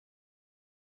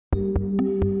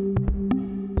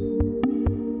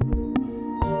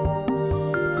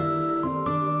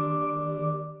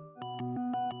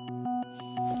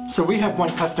So we have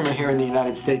one customer here in the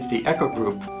United States, the Echo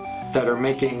Group, that are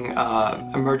making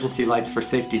emergency lights for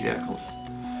safety vehicles.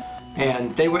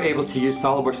 And they were able to use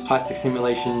SOLIDWORKS plastic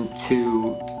simulation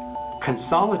to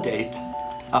consolidate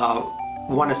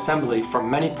one assembly from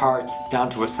many parts down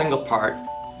to a single part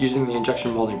using the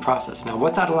injection molding process. Now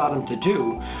what that allowed them to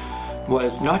do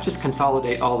was not just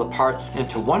consolidate all the parts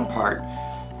into one part,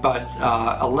 but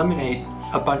eliminate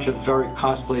a bunch of very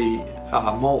costly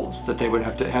molds that they would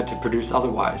had to produce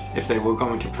otherwise if they were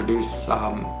going to produce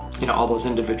all those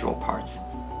individual parts.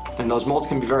 And those molds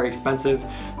can be very expensive.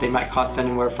 They might cost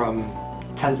anywhere from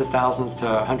tens of thousands to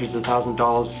hundreds of thousands of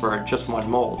dollars for just one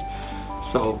mold.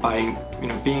 So by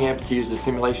being able to use the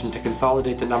simulation to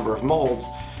consolidate the number of molds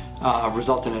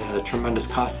resulted in a tremendous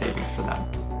cost savings for them.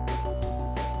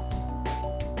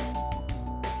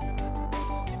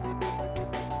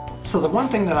 So the one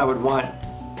thing that I would want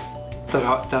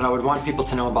people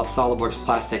to know about SOLIDWORKS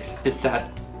Plastics is that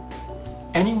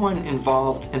anyone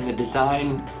involved in the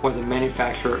design or the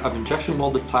manufacture of injection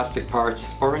molded plastic parts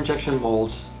or injection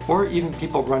molds, or even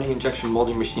people running injection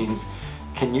molding machines,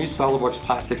 can use SOLIDWORKS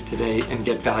Plastics today and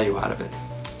get value out of it.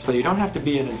 So you don't have to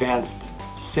be an advanced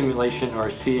simulation or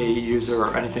a CAE user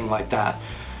or anything like that.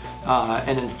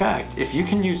 And in fact, if you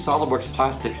can use SOLIDWORKS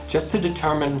Plastics just to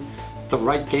determine the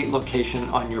right gate location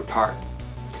on your part,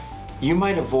 you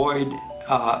might avoid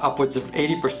upwards of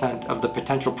 80% of the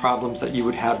potential problems that you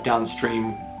would have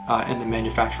downstream in the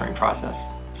manufacturing process.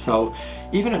 So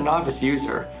even a novice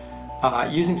user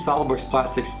using SOLIDWORKS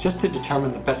Plastics just to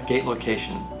determine the best gate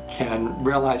location can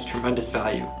realize tremendous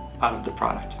value out of the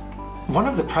product. One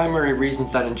of the primary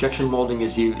reasons that injection molding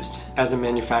is used as a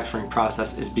manufacturing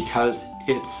process is because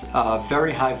it's a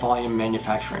very high volume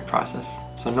manufacturing process.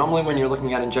 So normally when you're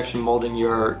looking at injection molding,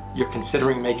 you're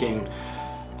considering making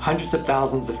hundreds of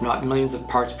thousands, if not millions of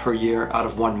parts per year out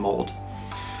of one mold.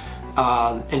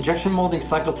 Injection molding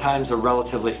cycle times are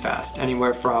relatively fast,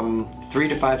 anywhere from 3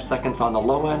 to 5 seconds on the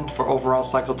low end for overall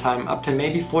cycle time, up to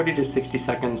maybe 40 to 60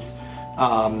 seconds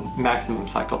maximum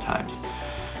cycle times.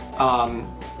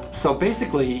 So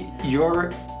basically,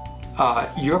 you're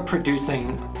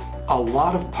producing a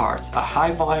lot of parts, a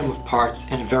high volume of parts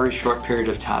in a very short period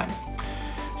of time.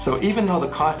 So even though the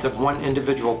cost of one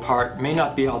individual part may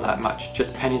not be all that much,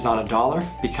 just pennies on a dollar,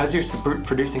 because you're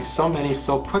producing so many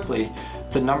so quickly,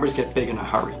 the numbers get big in a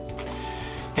hurry.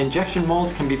 Injection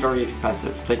molds can be very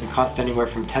expensive. They can cost anywhere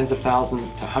from tens of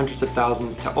thousands to hundreds of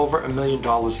thousands to over $1 million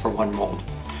for one mold.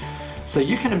 So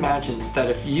you can imagine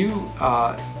that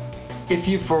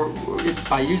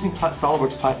by using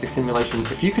SOLIDWORKS plastic simulation,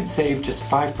 if you could save just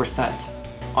 5%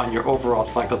 on your overall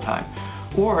cycle time,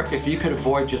 or if you could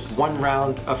avoid just one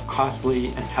round of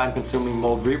costly and time-consuming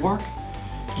mold rework,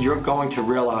 you're going to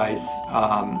realize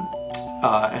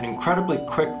an incredibly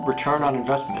quick return on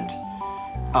investment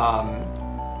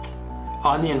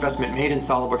on the investment made in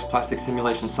SOLIDWORKS plastic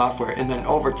simulation software. And then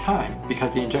over time,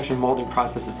 because the injection molding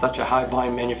process is such a high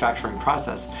volume manufacturing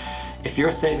process, if you're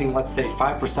saving, let's say,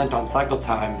 5% on cycle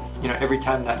time, every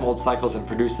time that mold cycles and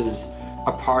produces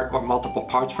a part or multiple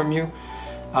parts from you,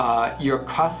 your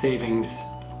cost savings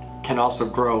can also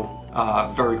grow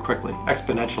very quickly,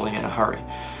 exponentially in a hurry.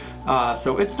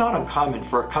 So it's not uncommon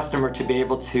for a customer to be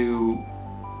able to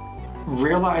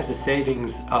realize a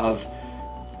savings of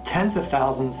tens of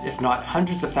thousands, if not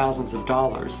hundreds of thousands of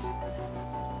dollars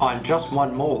on just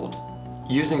one mold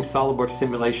using SOLIDWORKS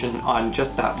simulation on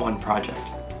just that one project.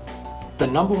 The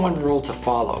number one rule to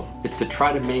follow is to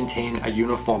try to maintain a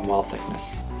uniform wall thickness.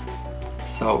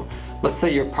 So let's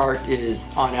say your part is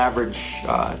on average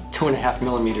 2.5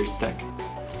 millimeters thick.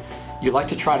 You like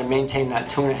to try to maintain that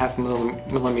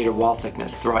 2.5 millimeter wall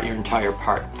thickness throughout your entire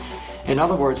part. In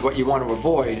other words, what you want to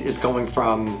avoid is going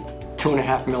from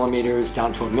 2.5 millimeters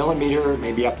down to 1 millimeter,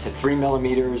 maybe up to 3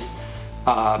 millimeters.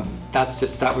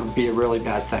 That would be a really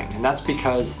bad thing. And that's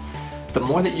because the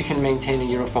more that you can maintain a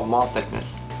uniform wall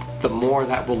thickness, the more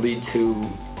that will lead to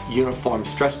uniform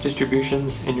stress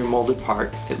distributions in your molded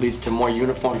part. It leads to more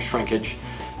uniform shrinkage,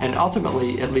 and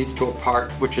ultimately it leads to a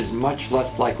part which is much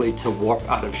less likely to warp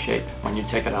out of shape when you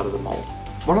take it out of the mold.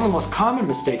 One of the most common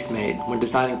mistakes made when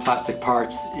designing plastic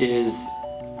parts is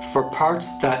for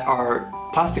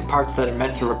plastic parts that are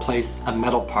meant to replace a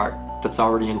metal part that's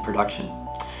already in production.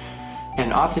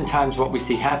 And oftentimes what we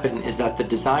see happen is that the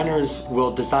designers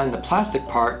will design the plastic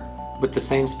part with the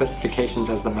same specifications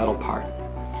as the metal part.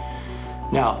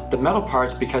 Now, the metal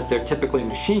parts, because they're typically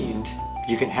machined,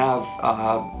 you can have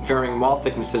varying wall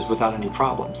thicknesses without any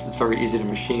problems. It's very easy to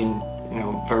machine,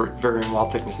 varying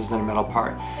wall thicknesses in a metal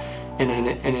part. In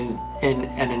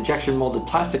an injection molded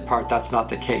plastic part, that's not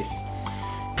the case.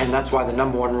 And that's why the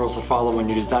 #1 rule to follow when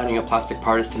you're designing a plastic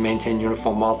part is to maintain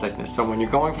uniform wall thickness. So when you're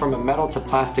going from a metal to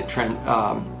plastic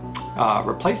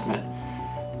replacement,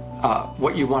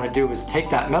 what you want to do is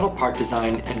take that metal part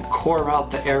design and core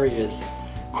out the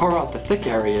thick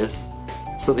areas,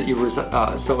 so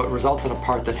that so it results in a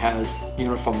part that has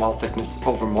uniform wall thickness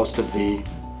over most of the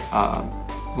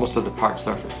part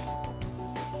surface.